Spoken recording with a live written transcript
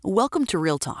Welcome to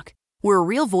Real Talk, where a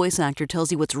real voice actor tells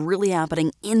you what's really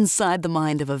happening inside the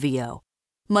mind of a VO.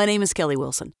 My name is Kelly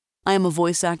Wilson. I am a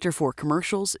voice actor for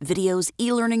commercials, videos,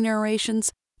 e-learning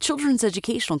narrations, children's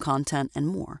educational content, and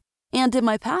more. And in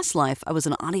my past life, I was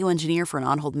an audio engineer for an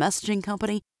on-hold messaging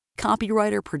company,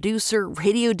 copywriter, producer,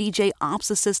 radio DJ,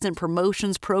 ops assistant,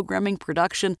 promotions, programming,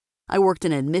 production. I worked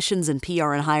in admissions and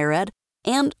PR in higher ed,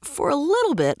 and for a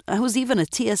little bit, I was even a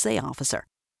TSA officer.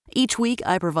 Each week,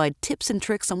 I provide tips and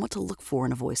tricks on what to look for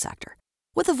in a voice actor,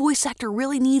 what the voice actor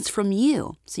really needs from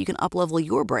you so you can uplevel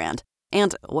your brand,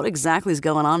 and what exactly is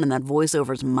going on in that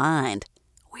voiceover's mind.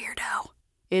 Weirdo.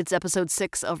 It's episode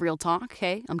 6 of Real Talk.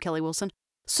 Hey, I'm Kelly Wilson.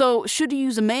 So, should you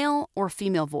use a male or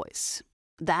female voice?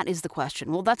 That is the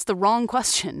question. Well, that's the wrong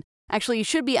question. Actually, you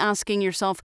should be asking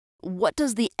yourself, what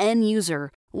does the end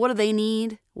user, what do they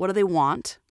need? What do they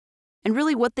want? And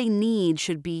really what they need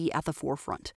should be at the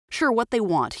forefront. Sure, what they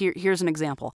want. Here's an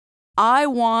example. I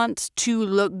want to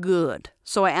look good.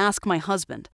 So I ask my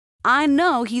husband. I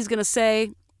know he's going to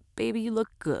say, baby, you look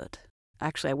good.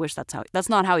 Actually, I wish that's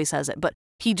not how he says it, but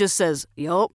he just says,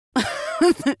 yup.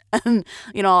 And,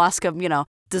 I'll ask him,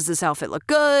 does this outfit look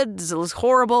good? Does it look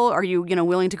horrible? Are you,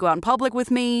 willing to go out in public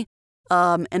with me?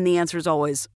 And the answer is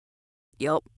always,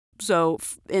 yup. So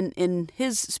in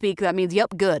his speak, that means,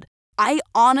 yep, good. I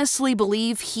honestly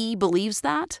believe he believes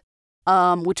that,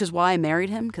 which is why I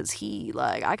married him, because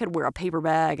I could wear a paper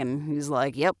bag and he's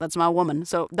like, yep, that's my woman.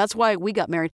 So that's why we got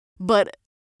married. But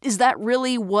is that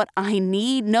really what I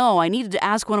need? No, I needed to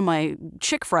ask one of my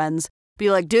chick friends, be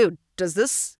like, dude, do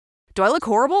I look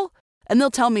horrible? And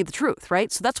they'll tell me the truth,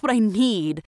 right? So that's what I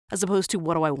need as opposed to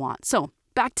what do I want. So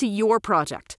back to your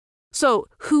project. So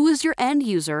who is your end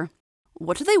user?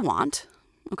 What do they want?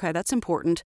 Okay, that's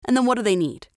important. And then what do they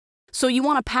need? So you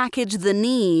want to package the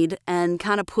need and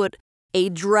kind of put a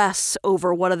dress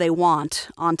over what do they want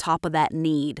on top of that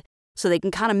need so they can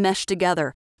kind of mesh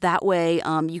together. That way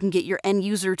you can get your end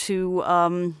user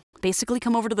to basically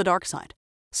come over to the dark side.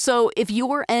 So if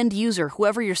your end user,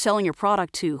 whoever you're selling your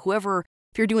product to,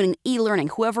 if you're doing an e-learning,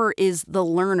 whoever is the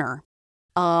learner,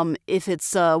 if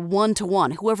it's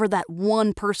one-to-one, whoever that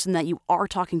one person that you are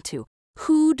talking to,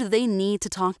 who do they need to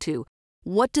talk to?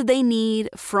 What do they need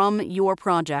from your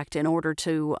project in order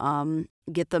to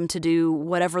get them to do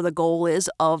whatever the goal is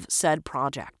of said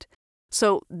project?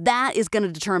 So that is going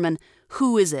to determine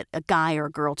who is it, a guy or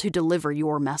a girl, to deliver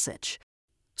your message.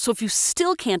 So if you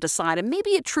still can't decide, and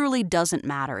maybe it truly doesn't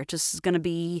matter, it just is going to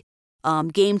be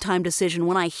game time decision.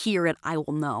 When I hear it, I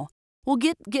will know. Well,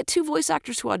 get 2 voice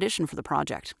actors to audition for the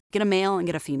project. Get a male and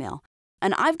get a female.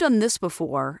 And I've done this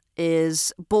before,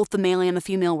 is both the male and the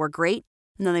female were great.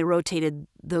 And then they rotated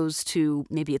those two,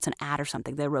 maybe it's an ad or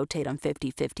something. They rotate on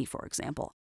 50-50, for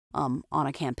example, on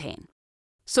a campaign.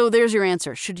 So there's your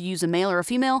answer. Should you use a male or a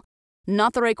female?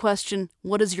 Not the right question.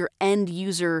 What is your end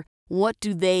user? What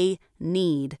do they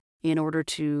need in order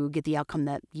to get the outcome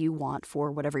that you want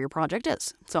for whatever your project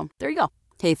is? So there you go.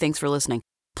 Hey, thanks for listening.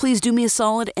 Please do me a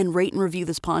solid and rate and review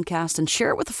this podcast and share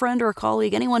it with a friend or a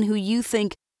colleague, anyone who you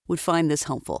think would find this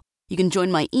helpful. You can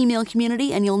join my email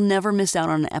community and you'll never miss out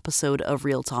on an episode of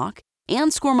Real Talk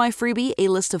and score my freebie, a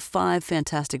list of 5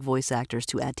 fantastic voice actors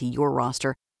to add to your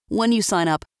roster when you sign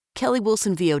up,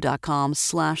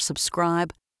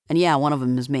 kellywilsonvo.com/subscribe. And yeah, one of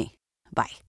them is me. Bye.